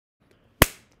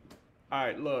All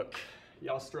right, look,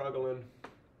 y'all struggling.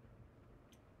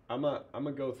 I'm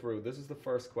gonna go through. This is the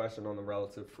first question on the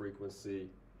relative frequency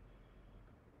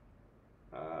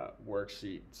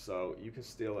worksheet, so you can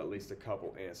steal at least a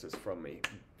couple answers from me.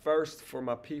 First, for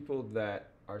my people that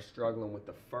are struggling with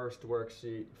the first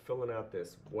worksheet, filling out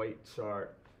this weight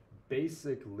chart,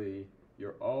 basically,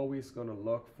 you're always gonna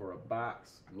look for a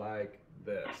box like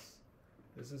this.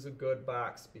 This is a good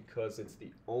box because it's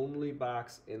the only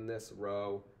box in this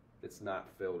row that's not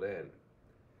filled in.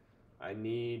 I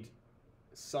need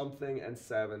something and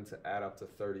 7 to add up to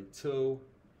 32.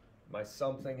 My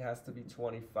something has to be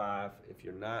 25. If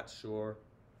you're not sure,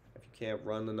 if you can't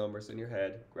run the numbers in your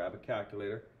head, grab a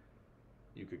calculator.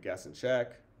 You could guess and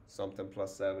check. Something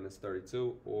plus 7 is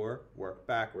 32, or work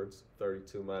backwards.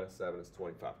 32 minus 7 is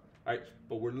 25. All right,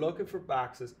 but we're looking for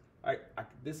boxes. All right,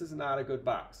 this is not a good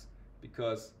box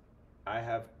because I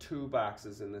have 2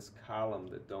 boxes in this column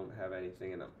that don't have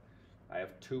anything in them. I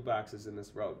have 2 boxes in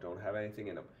this row, don't have anything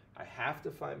in them. I have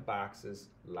to find boxes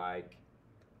like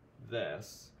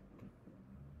this.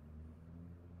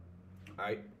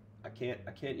 I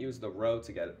can't use the row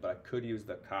to get it, but I could use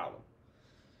the column.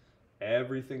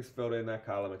 Everything's filled in that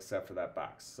column except for that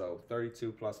box. So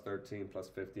 32 plus 13 plus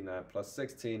 59 plus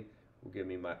 16 will give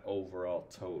me my overall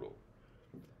total.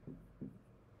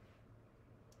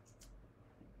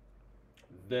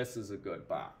 This is a good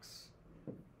box.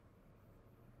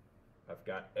 I've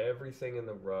got everything in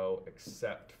the row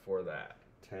except for that.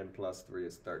 10 plus 3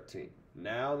 is 13.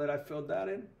 Now that I filled that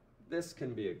in, this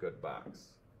can be a good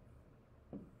box.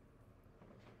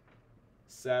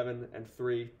 7 and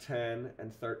 3, 10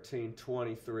 and 13,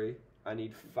 23. I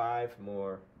need 5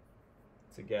 more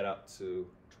to get up to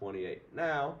 28.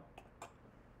 Now,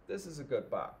 this is a good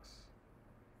box.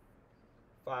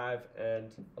 5 and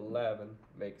 11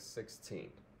 makes 16.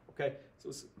 Okay,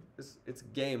 so it's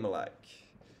game-like.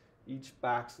 Each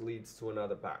box leads to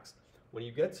another box. When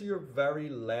you get to your very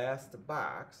last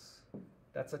box,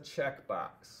 that's a check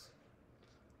box.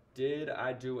 Did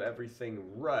I do everything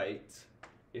right?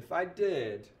 If I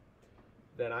did,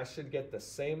 then I should get the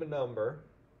same number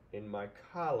in my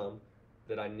column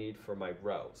that I need for my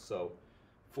row. So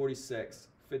 46,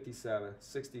 57,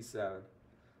 67,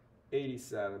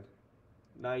 87,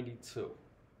 92.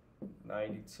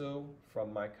 92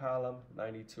 from my column,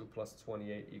 92 plus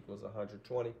 28 equals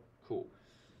 120. Cool.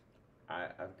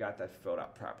 I've got that filled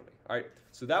out properly. All right,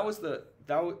 so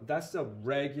that's the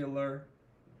regular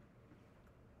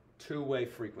two-way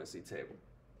frequency table.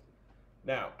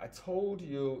 Now, I told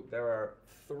you there are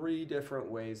 3 different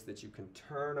ways that you can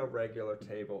turn a regular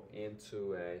table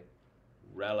into a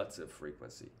relative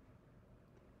frequency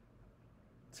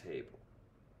table.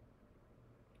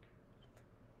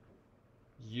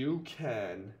 You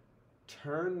can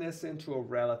turn this into a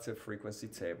relative frequency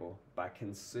table by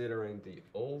considering the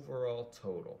overall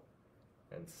total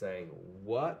and saying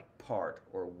what part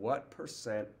or what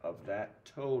percent of that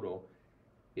total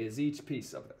is each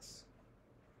piece of this.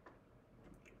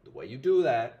 The way you do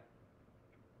that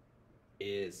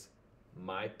is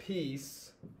my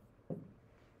piece,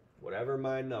 whatever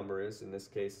my number is, in this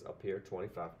case up here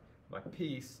 25, my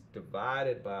piece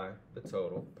divided by the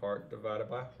total, part divided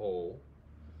by whole,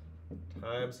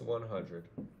 times 100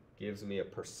 gives me a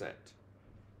percent.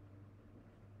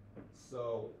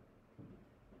 So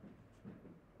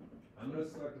I'm going to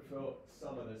start to fill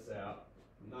some of this out.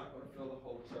 I'm not going to fill the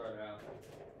whole chart out.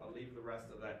 I'll leave the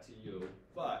rest of that to you.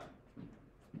 But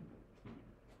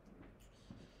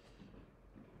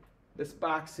this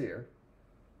box here,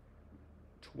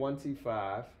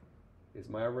 25 is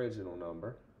my original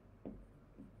number,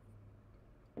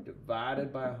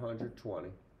 divided by 120.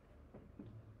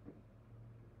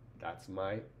 That's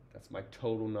my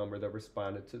total number that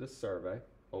responded to the survey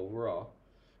overall,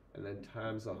 and then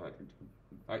times 100.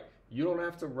 All right, you don't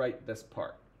have to write this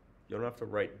part. You don't have to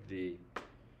write the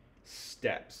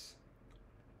steps.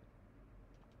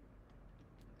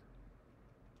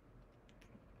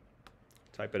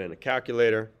 Type it in a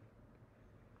calculator,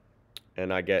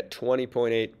 and I get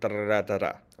 20.8.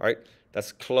 All right,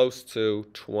 that's close to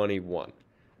 21.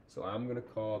 So I'm going to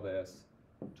call this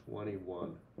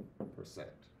 21%.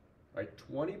 Right,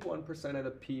 21% of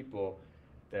the people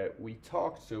that we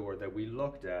talked to or that we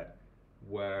looked at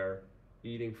were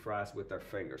eating fries with their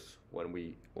fingers when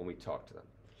we talked to them.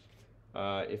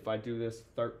 If I do this,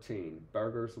 13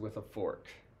 burgers with a fork.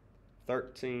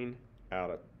 13 out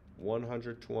of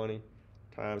 120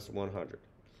 times 100.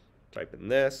 Type in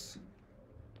this.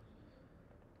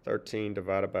 13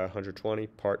 divided by 120,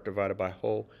 part divided by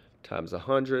whole, times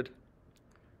 100.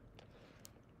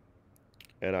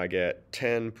 And I get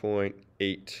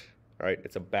 10.8, right?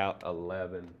 It's about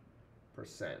 11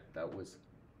 That was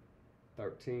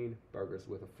 13 burgers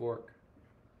with a fork,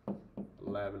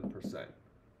 11%.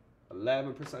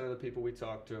 11% of the people we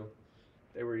talked to,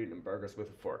 they were eating burgers with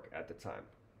a fork at the time.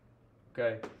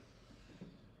 Okay?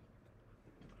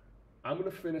 I'm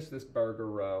going to finish this burger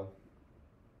row.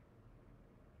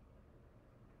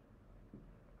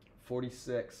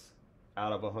 46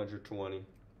 out of 120.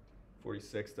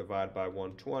 46 divided by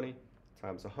 120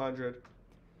 times 100.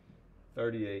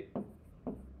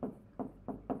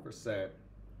 38%.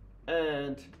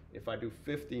 And if I do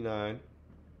 59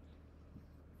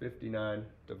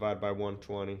 divided by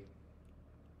 120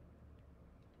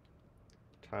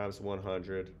 times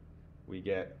 100, we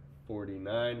get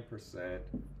 49%.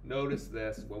 Notice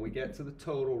this, when we get to the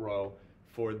total row,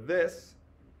 for this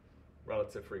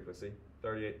relative frequency,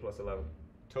 38 plus 11,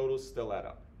 totals still add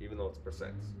up, even though it's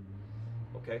percents.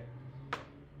 Okay?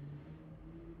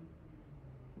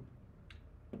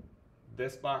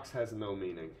 This box has no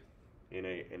meaning in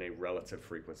a relative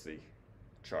frequency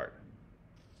chart,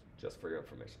 just for your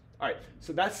information. All right,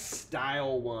 so that's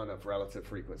style one of relative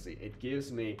frequency. It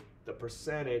gives me the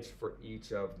percentage for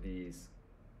each of these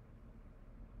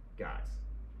guys.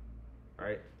 All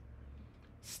right,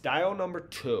 style number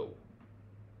two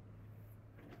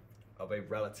of a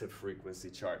relative frequency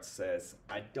chart says,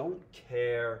 I don't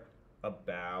care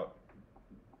about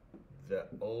the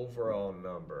overall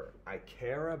number. I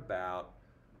care about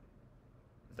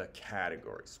the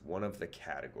categories, one of the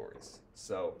categories.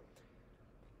 So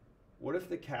what if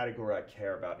the category I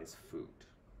care about is food?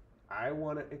 I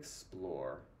want to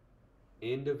explore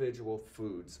individual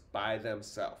foods by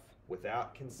themselves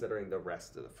without considering the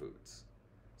rest of the foods.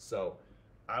 So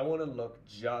I want to look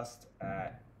just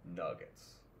at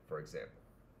nuggets, for example.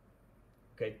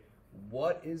 Okay,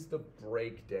 what is the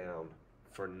breakdown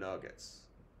for nuggets?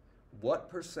 What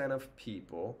percent of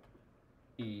people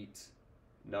eat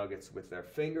nuggets with their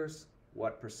fingers?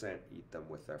 What percent eat them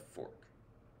with their fork?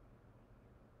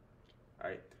 All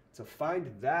right, to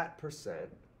find that percent,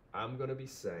 I'm going to be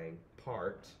saying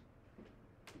part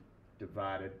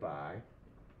divided by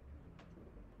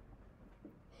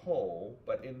whole,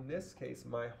 but in this case,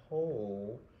 my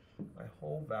whole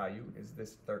value is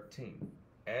this 13.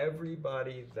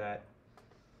 Everybody that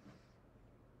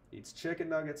eats chicken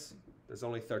nuggets, there's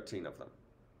only 13 of them.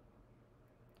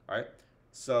 All right,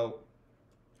 so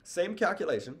same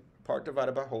calculation, part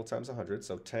divided by whole times 100,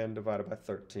 so 10 divided by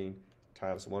 13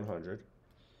 times 100,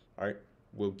 all right,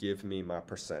 will give me my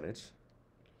percentage.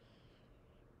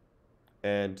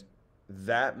 And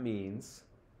that means,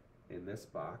 in this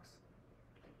box,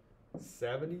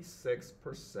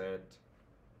 76%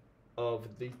 of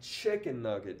the chicken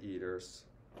nugget eaters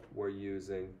were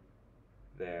using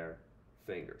their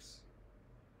fingers.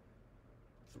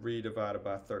 3 divided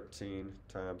by 13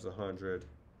 times 100.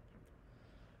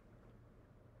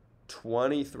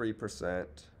 23%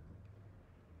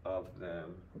 of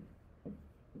them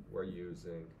were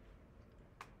using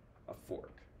a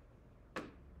fork.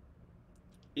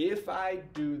 If I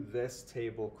do this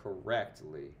table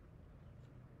correctly,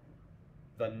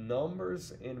 the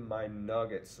numbers in my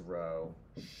nuggets row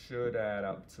should add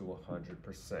up to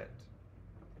 100%.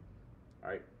 All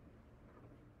right?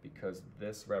 Because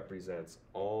this represents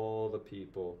all the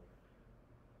people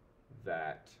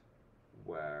that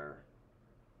were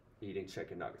eating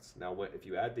chicken nuggets. Now, if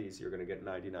you add these, you're going to get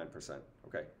 99%.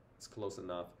 Okay, it's close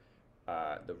enough.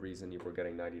 The reason you were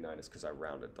getting 99 is because I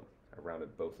rounded them. I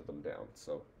rounded both of them down,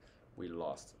 so we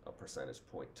lost a percentage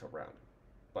point to round.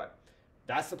 But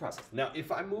that's the process. Now,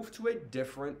 if I move to a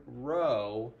different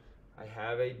row, I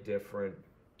have a different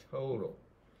total.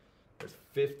 There's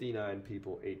 59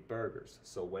 people ate burgers.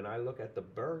 So when I look at the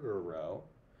burger row,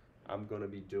 I'm going to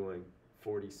be doing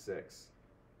 46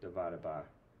 divided by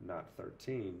not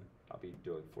 13. I'll be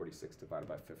doing 46 divided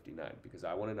by 59 because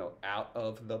I want to know out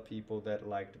of the people that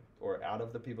liked, or out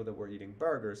of the people that were eating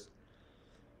burgers,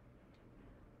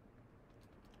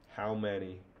 how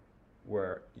many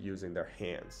were using their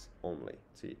hands only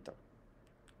to eat them.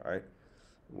 All right,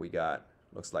 we got,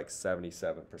 looks like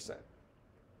 77%.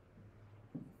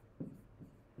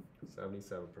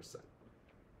 77%.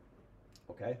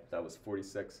 Okay, that was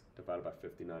 46 divided by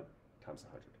 59 times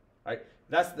 100. All right,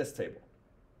 that's this table.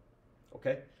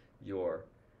 Okay, you're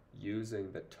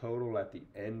using the total at the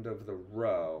end of the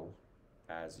row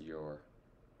as your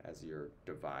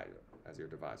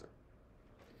divisor.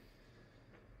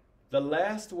 The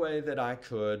last way that I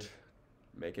could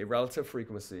make a relative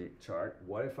frequency chart,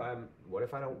 what if I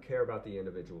don't care about the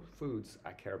individual foods,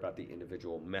 I care about the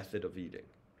individual method of eating,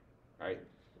 right?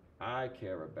 I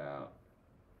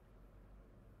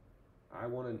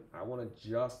want to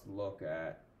just look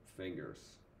at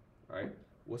fingers, right?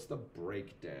 what's the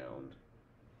breakdown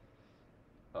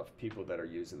of people that are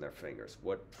using their fingers?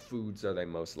 What foods are they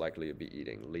most likely to be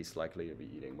eating, least likely to be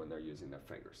eating when they're using their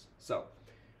fingers? So,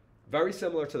 very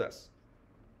similar to this.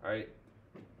 All right.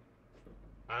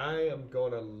 I am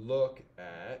going to look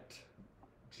at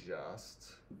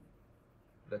just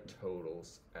the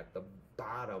totals at the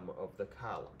bottom of the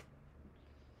column.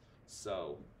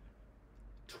 So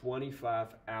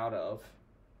 25 out of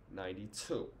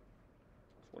 92.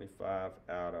 25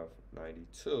 out of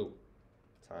 92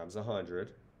 times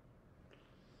 100.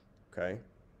 Okay.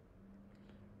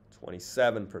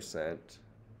 27%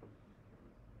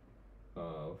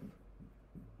 of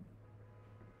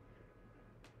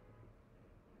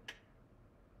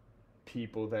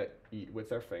people that eat with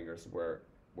their fingers were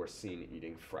seen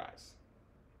eating fries.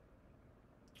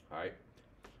 All right,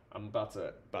 I'm about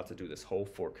to do this whole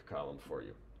fork column for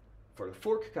you. For the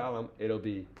fork column, it'll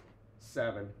be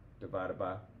 7 divided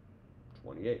by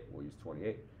 28. We'll use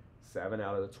 28. 7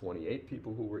 out of the 28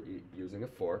 people who were using a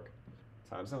fork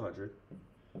times 100.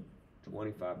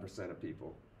 25% of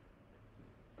people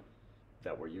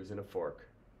that were using a fork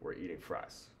were eating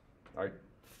fries. All right,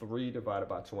 3 divided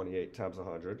by 28 times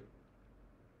 100.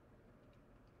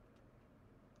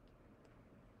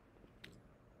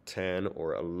 10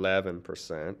 or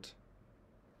 11%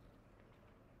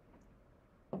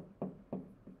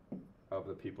 of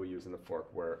the people using the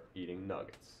fork were eating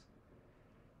nuggets.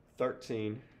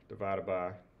 13 divided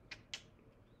by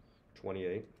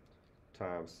 28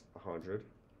 times 100,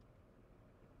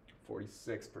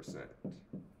 46%.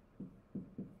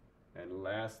 And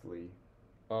lastly,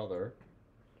 other,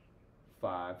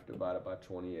 5 divided by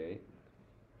 28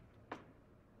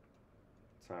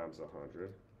 times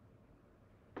 100,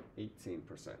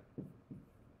 18%.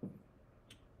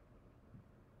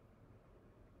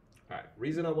 All right,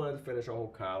 reason I wanted to finish a whole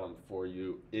column for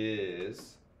you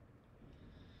is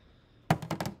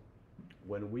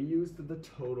when we used the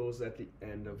totals at the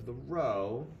end of the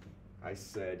row, I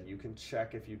said you can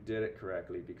check if you did it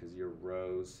correctly because your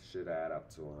rows should add up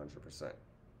to 100%.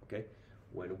 Okay?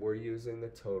 When we're using the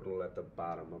total at the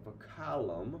bottom of a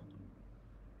column,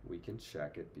 we can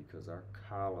check it because our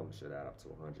column should add up to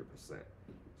 100%.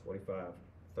 25,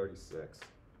 36,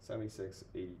 76,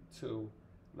 82,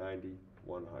 90,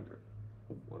 100.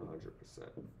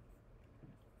 100%.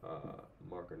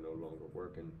 Marker no longer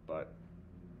working, but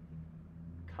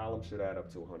column should add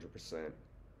up to 100%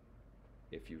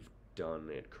 if you've done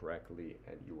it correctly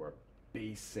and you are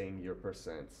basing your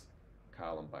percents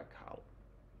column by column.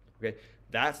 Okay,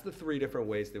 that's the 3 different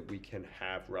ways that we can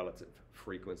have relative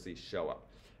frequency show up.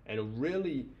 And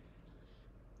really,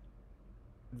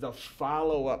 the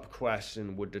follow-up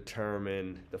question would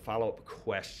determine, the follow-up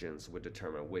questions would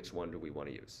determine which one do we want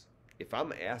to use. If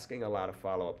I'm asking a lot of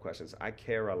follow-up questions, I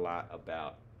care a lot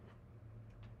about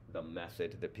the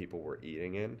method that people were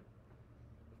eating in.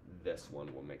 This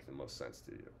one will make the most sense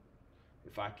to you.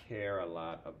 If I care a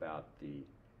lot about the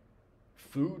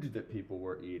food that people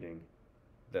were eating,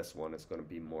 this one is going to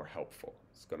be more helpful.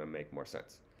 It's going to make more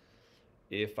sense.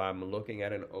 If I'm looking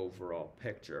at an overall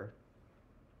picture,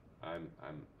 I'm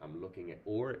looking at,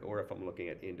 or if I'm looking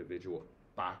at individual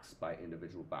box by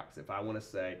individual box. If I want to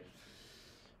say,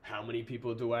 how many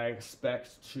people do I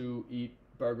expect to eat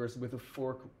burgers with a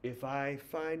fork if I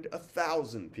find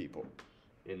 1,000 people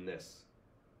in this,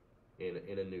 in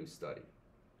a new study?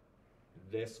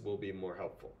 This will be more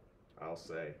helpful. I'll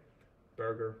say,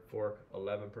 burger, fork,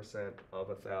 11% of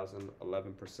 1,000,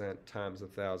 11% times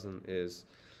 1,000 is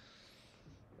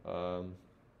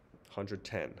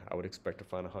 110. I would expect to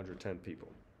find 110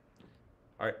 people.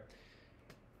 All right.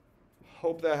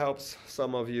 Hope that helps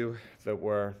some of you that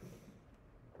were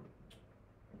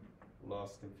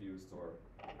lost, confused, or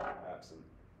absent.